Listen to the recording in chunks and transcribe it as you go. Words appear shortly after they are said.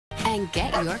and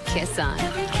get your kiss on.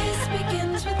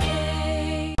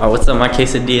 Alright, what's up my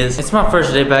quesadillas? It's my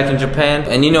first day back in Japan,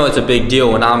 and you know it's a big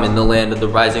deal when I'm in the land of the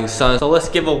rising sun, so let's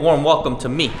give a warm welcome to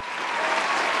me.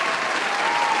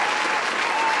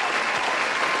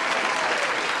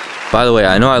 By the way,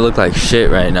 I know I look like shit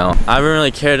right now. I haven't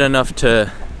really cared enough to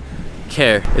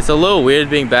care. It's a little weird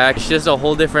being back. It's just a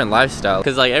whole different lifestyle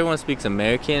because like everyone speaks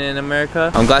American in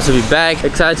America. I'm glad to be back,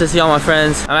 excited to see all my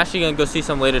friends. I'm actually gonna go see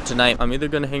some later tonight. I'm either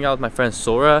gonna hang out with my friend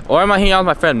Sora, or I might hang out with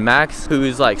my friend Max, who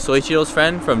is like Soichiro's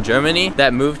friend from Germany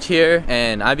that moved here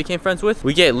and I became friends with.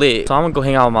 We get lit, so I'm gonna go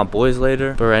hang out with my boys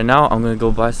later, but right now I'm gonna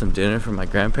go buy some dinner for my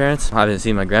grandparents. I haven't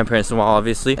seen my grandparents in a while,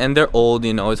 obviously, and they're old,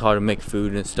 you know, it's hard to make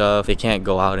food and stuff. They can't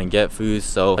go out and get food,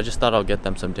 so I just thought I'll get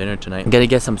them some dinner tonight. I'm gonna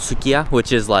get some sukiya,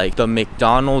 which is like the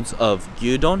McDonald's of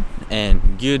gyudon, and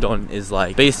gyudon is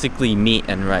like basically meat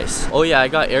and rice. Oh yeah, I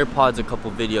got AirPods a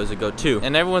couple videos ago too,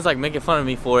 and everyone's like making fun of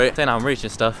me for it, saying I'm rich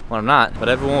and stuff. Well, I'm not, but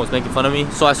everyone was making fun of me,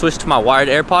 so I switched to my wired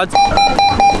AirPods.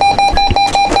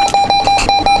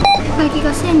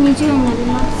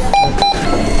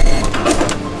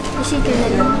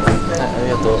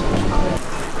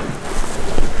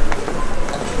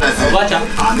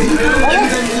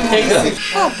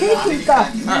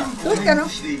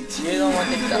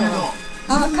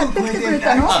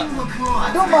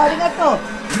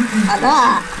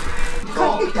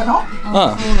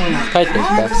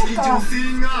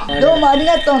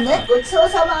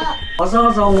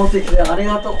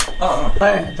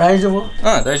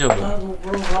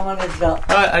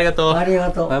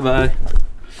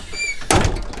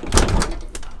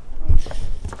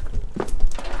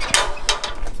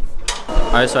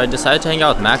 Alright, so I decided to hang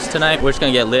out with Max tonight. We're just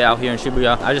gonna get lit out here in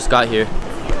Shibuya. I just got here.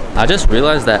 I just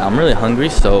realized that I'm really hungry,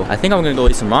 so I think I'm gonna go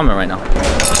eat some ramen right now.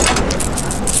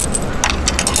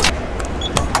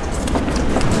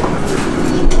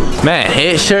 Man,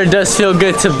 it sure does feel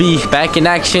good to be back in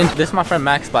action. This is my friend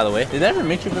Max, by the way. Did I ever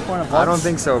meet you before in a vlog? I don't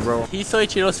think so, bro. He's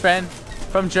Soichiro's friend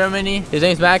from Germany. His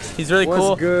name's Max. He's really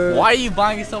cool. Good? Why are you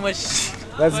buying so much?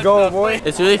 Let's go, boy.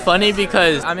 It's really funny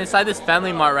because I'm inside this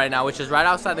Family Mart right now, which is right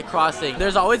outside the crossing.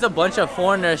 There's always a bunch of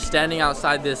foreigners standing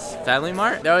outside this Family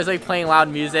Mart. They're always like playing loud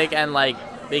music and like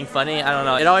being funny. I don't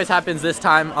know. It always happens this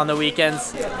time on the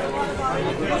weekends. Yeah,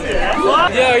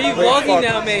 are you vlogging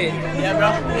now, mate? Yeah, bro.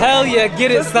 Hell yeah,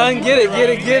 get it, son. Get it, get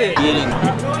it, get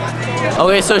it.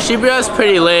 Okay, so Shibuya is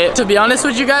pretty lit. To be honest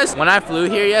with you guys, when I flew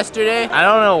here yesterday, I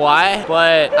don't know why,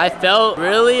 but I felt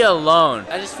really alone.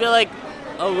 I just feel like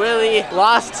a really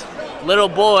lost little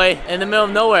boy in the middle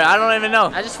of nowhere. I don't even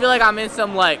know. I just feel like I'm in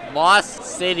some like lost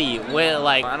city with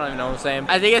like, I don't even know what I'm saying.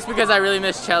 I think it's because I really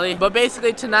miss Chelly. But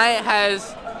basically tonight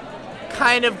has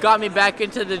kind of got me back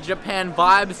into the Japan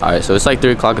vibes. Alright, so it's like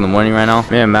 3 o'clock in the morning right now.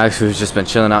 Me and Max, who's just been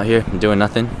chilling out here and doing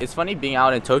nothing. It's funny being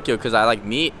out in Tokyo because I like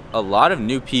meet a lot of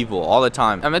new people all the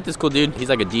time. I met this cool dude. He's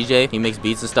like a DJ. He makes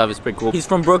beats and stuff. It's pretty cool. He's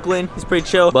from Brooklyn. He's pretty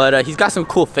chill. But he's got some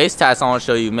cool face tats I want to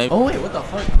show you. Maybe. Oh wait, what the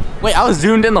fuck? Wait, I was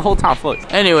zoomed in the whole time.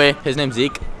 Fuck. Anyway, his name's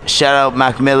Zeke. Shout out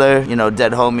Mac Miller, you know,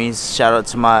 dead homies. Shout out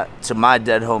to my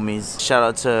dead homies. Shout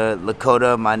out to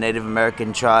Lakota, my Native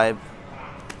American tribe.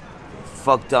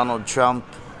 Fuck Donald Trump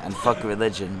and fuck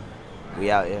religion. We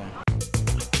out here.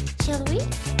 Shall we?